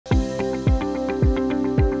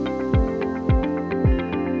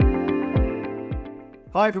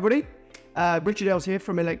Hi everybody, Richard Ells here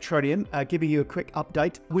from Electroneum, giving you a quick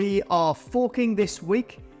update. We are forking this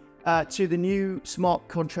week to the new smart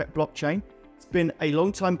contract blockchain. It's been a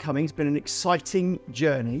long time coming, it's been an exciting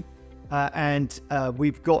journey, and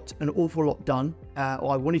we've got an awful lot done.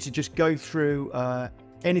 I wanted to just go through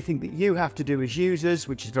anything that you have to do as users,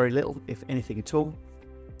 which is very little, if anything at all,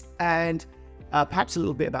 and perhaps a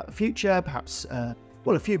little bit about the future, perhaps,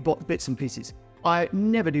 well, a few bits and pieces. I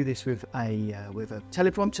never do this with a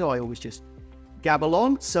teleprompter. I always just gabble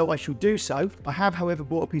on, so I shall do so. I have, however,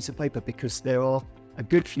 bought a piece of paper because there are a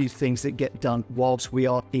good few things that get done whilst we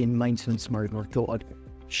are in maintenance mode, and I thought I'd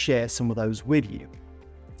share some of those with you.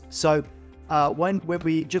 So when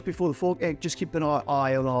we, just before the fork, just keep an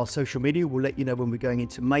eye on our social media. We'll let you know when we're going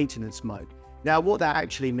into maintenance mode. Now, what that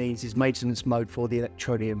actually means is maintenance mode for the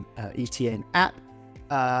Electroneum ETN app.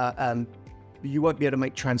 You won't be able to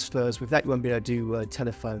make transfers with that. You won't be able to do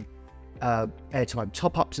telephone airtime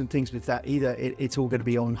top-ups and things with that either. It's all going to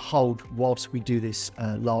be on hold whilst we do this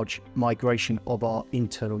large migration of our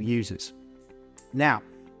internal users. Now,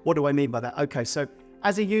 what do I mean by that? Okay, so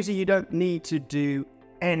as a user, you don't need to do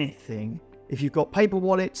anything. If you've got paper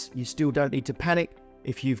wallets, you still don't need to panic.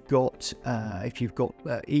 If you've got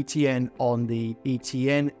ETN on the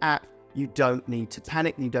ETN app, you don't need to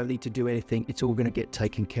panic, you don't need to do anything. It's all going to get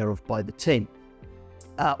taken care of by the team.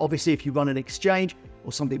 Obviously, if you run an exchange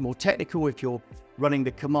or something more technical, if you're running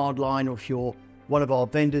the command line or if you're one of our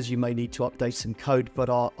vendors, you may need to update some code, but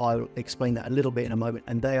I'll explain that a little bit in a moment.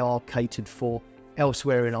 And they are catered for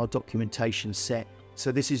elsewhere in our documentation set.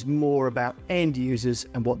 So this is more about end users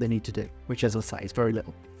and what they need to do, which, as I say, is very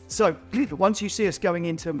little. So once you see us going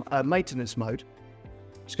into maintenance mode,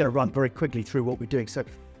 I'm just going to run very quickly through what we're doing. So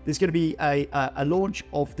there's going to be a launch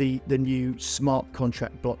of the new smart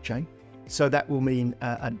contract blockchain. So that will mean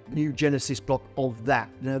a new Genesis block of that.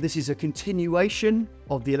 Now, this is a continuation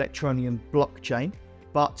of the Electroneum blockchain,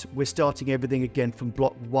 but we're starting everything again from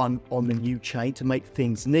block 1 on the new chain to make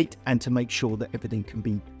things neat and to make sure that everything can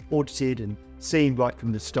be audited and seen right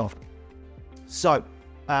from the start. So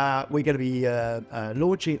we're going to be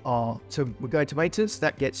launching so we're going to maintenance,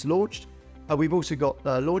 that gets launched. We've also got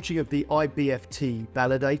launching of the IBFT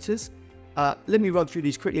validators. Let me run through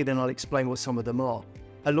these quickly, then I'll explain what some of them are.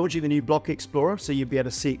 Launching the new block explorer, so you'll be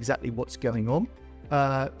able to see exactly what's going on.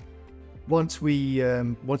 Once we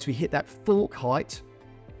hit that fork height,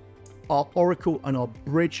 our Oracle and our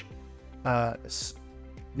bridge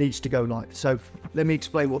needs to go live. So let me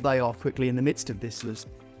explain what they are quickly in the midst of this list.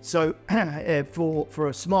 So for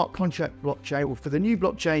a smart contract blockchain, or for the new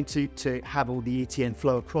blockchain to have all the ETN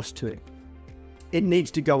flow across to it, it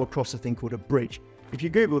needs to go across a thing called a bridge. If you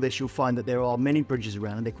Google this, you'll find that there are many bridges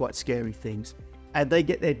around, and they're quite scary things. And they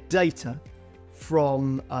get their data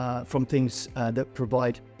from things that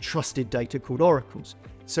provide trusted data called oracles.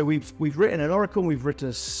 So we've written an oracle, we've written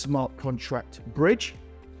a smart contract bridge.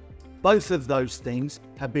 Both of those things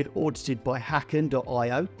have been audited by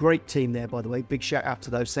Hacken.io. Great team there, by the way. Big shout out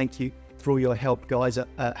to those. Thank you for all your help, guys,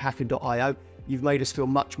 at Hacken.io. You've made us feel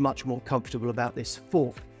much, much more comfortable about this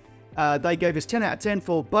fork. They gave us 10 out of 10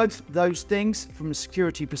 for both those things from a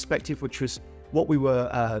security perspective, which was what we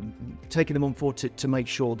were taking them on for to make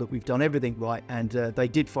sure that we've done everything right. And they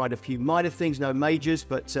did find a few minor things, no majors,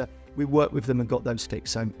 but we worked with them and got those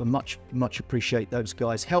fixed. So I much appreciate those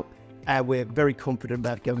guys' help. And we're very confident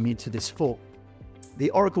about going into this fork. The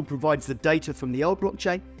Oracle provides the data from the old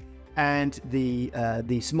blockchain, and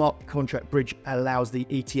the smart contract bridge allows the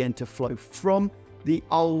ETN to flow from the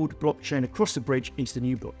old blockchain across the bridge into the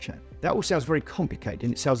new blockchain. That all sounds very complicated,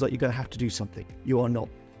 and it sounds like you're going to have to do something. You are not.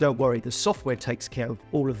 Don't worry, the software takes care of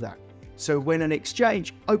all of that. So when an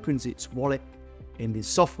exchange opens its wallet in the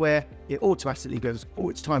software, it automatically goes, oh,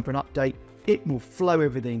 it's time for an update. It will flow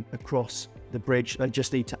everything across the bridge. They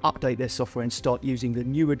just need to update their software and start using the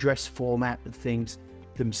new address format of things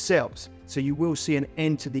themselves. So you will see an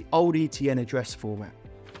end to the old ETN address format.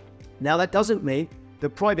 Now, that doesn't mean the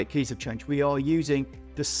private keys have changed. We are using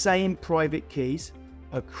the same private keys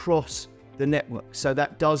across the network. So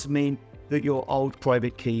that does mean that your old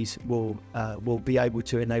private keys will be able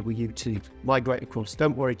to enable you to migrate across.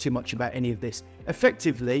 Don't worry too much about any of this.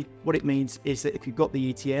 Effectively, what it means is that if you've got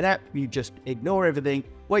the ETN app, you just ignore everything,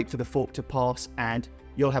 wait for the fork to pass, and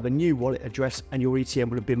you'll have a new wallet address, and your ETN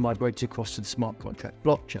will have been migrated across to the smart contract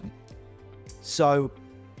blockchain. So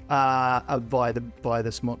via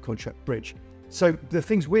the smart contract bridge. So the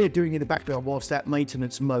things we're doing in the background whilst that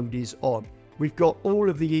maintenance mode is on, we've got all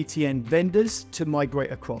of the ETN vendors to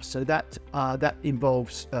migrate across. So that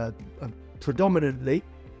involves predominantly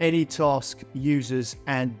AnyTask users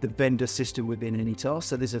and the vendor system within AnyTask.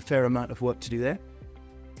 So there's a fair amount of work to do there.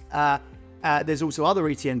 There's also other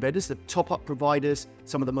ETN vendors, the top-up providers,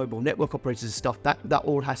 some of the mobile network operators and stuff. That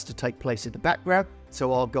all has to take place in the background.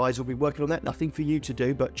 So our guys will be working on that. Nothing for you to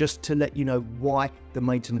do, but just to let you know why the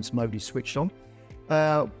maintenance mode is switched on.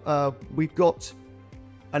 We've got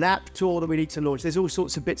an app tool that we need to launch. There's all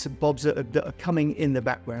sorts of bits and bobs that are coming in the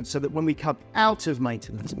background so that when we come out of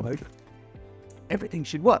maintenance mode, everything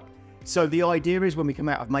should work. So the idea is when we come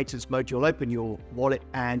out of maintenance mode, you'll open your wallet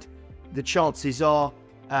and the chances are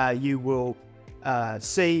you will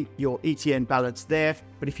see your ETN balance there.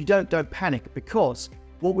 But if you don't panic, because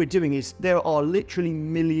what we're doing is there are literally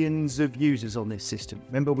millions of users on this system.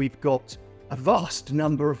 Remember, we've got a vast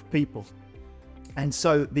number of people. And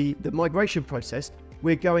so the migration process,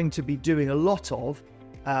 we're going to be doing a lot of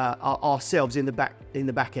ourselves in the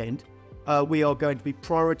back end. We are going to be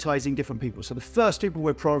prioritizing different people. So the first people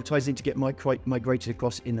we're prioritizing to get migrated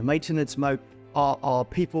across in the maintenance mode are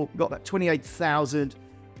people, got about 28,000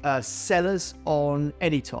 sellers on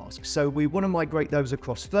any task. So we want to migrate those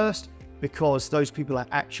across first because those people are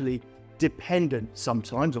actually dependent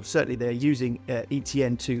sometimes, or certainly they're using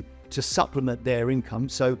ETN to supplement their income.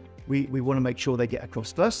 So we want to make sure they get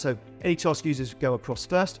across first. So any task users go across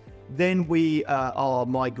first. Then we are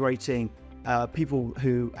migrating people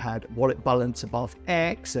who had wallet balance above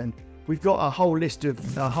X, and we've got a whole list of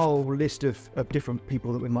different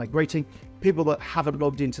people that we're migrating. People that haven't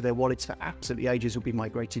logged into their wallets for absolutely ages will be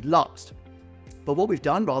migrated last. But what we've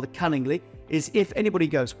done rather cunningly is if anybody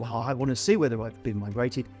goes, well, I want to see whether I've been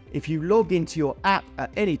migrated, if you log into your app at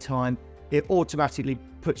any time, it automatically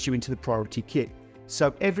puts you into the priority queue.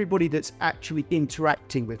 So everybody that's actually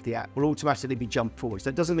interacting with the app will automatically be jumped forward. So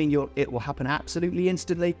that doesn't mean it will happen absolutely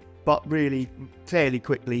instantly, but really fairly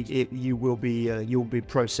quickly you'll be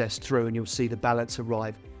processed through and you'll see the balance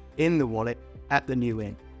arrive in the wallet at the new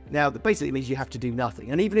end. Now, that basically means you have to do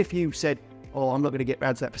nothing. And even if you said, oh, I'm not going to get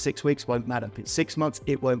around to that for 6 weeks, won't matter. If it's 6 months,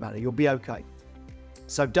 it won't matter. You'll be okay.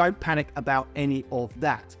 So don't panic about any of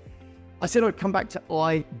that. I said I'd come back to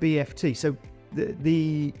IBFT. So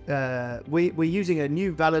we're using a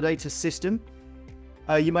new validator system.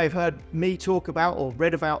 You may have heard me talk about or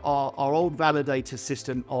read about our old validator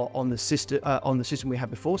system on the system we had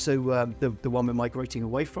before. So the one we're migrating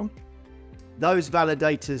away from. Those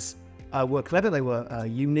validators were clever. They were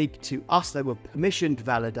unique to us. They were permissioned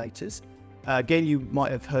validators. Again, you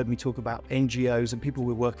might have heard me talk about NGOs and people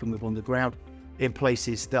we're working with on the ground in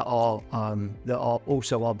places that are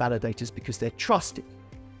also our validators because they're trusted.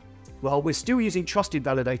 Well, we're still using trusted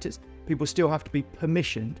validators. People still have to be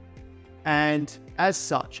permissioned. And as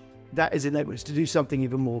such, that has enabled us to do something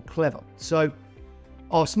even more clever. So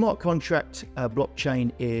our smart contract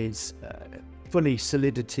blockchain is fully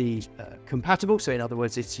Solidity compatible. So in other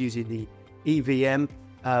words, it's using the EVM,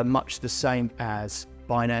 much the same as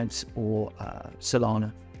Binance or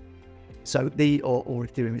Solana. So or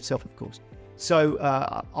Ethereum itself, of course. So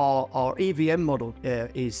our EVM model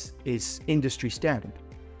is industry standard,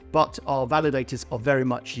 but our validators are very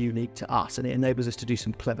much unique to us, and it enables us to do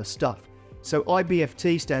some clever stuff. So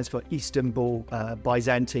IBFT stands for Istanbul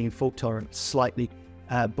Byzantine Fault Tolerant. Slightly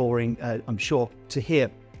boring, I'm sure, to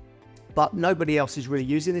hear, but nobody else is really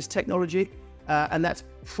using this technology, and that's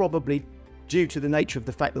probably due to the nature of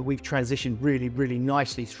the fact that we've transitioned really, really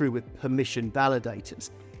nicely through with permission validators.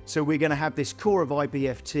 So we're going to have this core of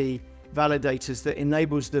IBFT validators that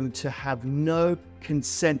enables them to have no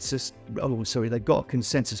consensus. Oh, sorry, they've got a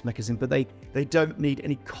consensus mechanism, but they don't need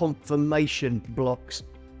any confirmation blocks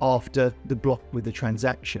after the block with the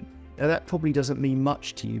transaction. Now that probably doesn't mean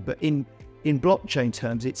much to you, but in blockchain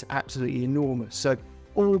terms, it's absolutely enormous. So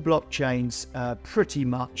all blockchains, pretty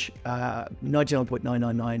much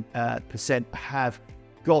 99.999% have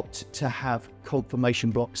got to have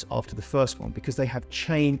confirmation blocks after the first one because they have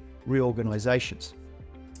chain reorganizations.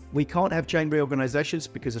 We can't have chain reorganizations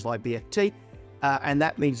because of IBFT, and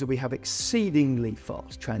that means that we have exceedingly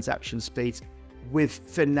fast transaction speeds with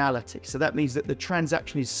finality. So that means that the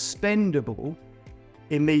transaction is spendable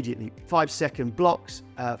immediately. 5-second blocks,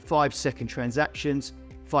 5-second transactions,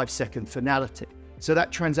 5-second finality. So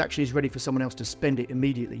that transaction is ready for someone else to spend it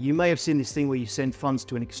immediately. You may have seen this thing where you send funds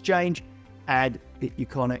to an exchange and you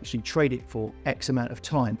can't actually trade it for X amount of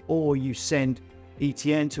time, or you send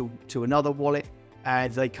ETN to another wallet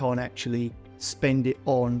and they can't actually spend it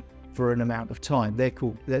on for an amount of time.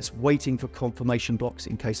 That's waiting for confirmation blocks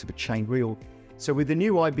in case of a chain reorg. So with the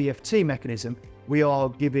new IBFT mechanism, we are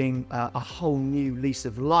giving a whole new lease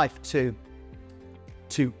of life to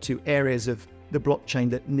areas of the blockchain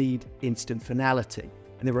that need instant finality.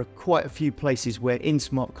 And there are quite a few places where in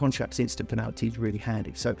smart contracts, instant finality is really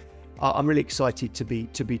handy. So I'm really excited to be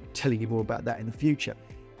telling you more about that in the future.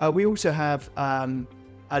 We also have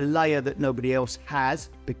a layer that nobody else has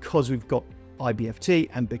because we've got IBFT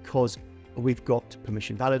and because we've got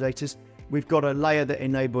permission validators. We've got a layer that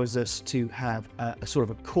enables us to have a sort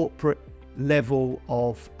of a corporate level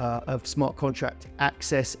of smart contract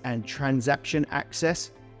access and transaction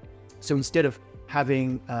access. So instead of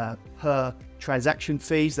having per transaction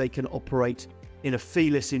fees, they can operate in a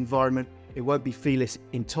feeless environment. It won't be feeless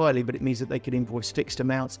entirely, but it means that they can invoice fixed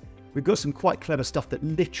amounts. We've got some quite clever stuff that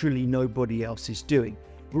literally nobody else is doing.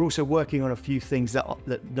 We're also working on a few things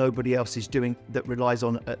that nobody else is doing that relies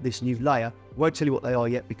on this new layer. Won't tell you what they are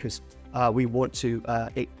yet because we want to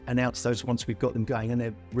announce those once we've got them going, and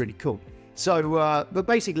they're really cool. So, but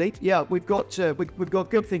basically, yeah, we've got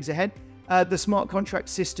good things ahead. The smart contract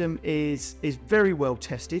system is very well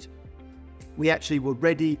tested. We actually were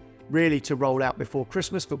ready really to roll out before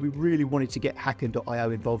Christmas, but we really wanted to get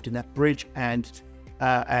Hacken.io involved in that bridge and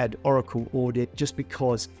add Oracle audit, just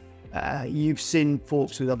because you've seen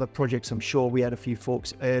forks with other projects. I'm sure we had a few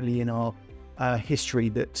forks early in our history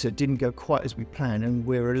that didn't go quite as we planned, and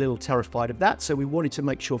we're a little terrified of that. So we wanted to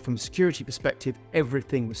make sure from a security perspective,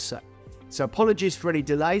 everything was safe. So apologies for any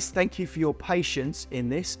delays. Thank you for your patience in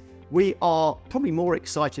this. We are probably more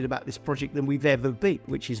excited about this project than we've ever been,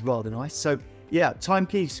 which is rather nice. So yeah, time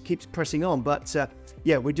keeps pressing on, but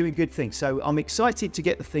yeah, we're doing good things. So I'm excited to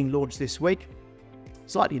get the thing launched this week.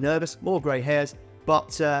 Slightly nervous, more grey hairs,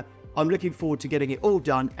 but I'm looking forward to getting it all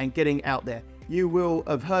done and getting out there. You will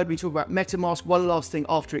have heard me talk about MetaMask. One last thing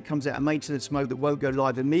after it comes out of maintenance mode that won't go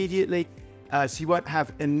live immediately. So you won't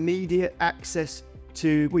have immediate access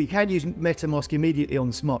to, well, you can use MetaMask immediately on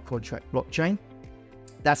the smart contract blockchain.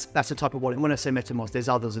 That's a type of wallet. And when I say MetaMask, there's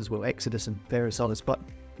others as well, Exodus and various others, but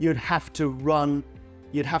you'd have to run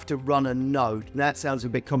a node. And that sounds a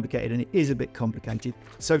bit complicated, and it is a bit complicated.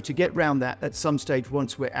 So to get around that, at some stage,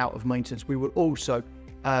 once we're out of maintenance, we will also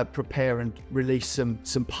prepare and release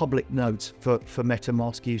some public nodes for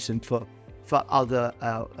MetaMask use and for other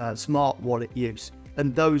smart wallet use.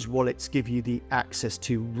 And those wallets give you the access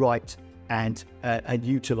to write and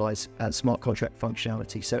utilize smart contract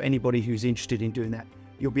functionality. So anybody who's interested in doing that,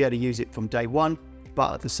 you'll be able to use it from day one,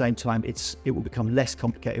 but at the same time, it will become less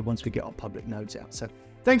complicated once we get our public nodes out. So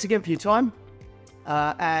thanks again for your time.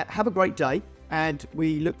 Have a great day, and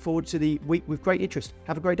we look forward to the week with great interest.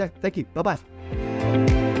 Have a great day. Thank you. Bye-bye.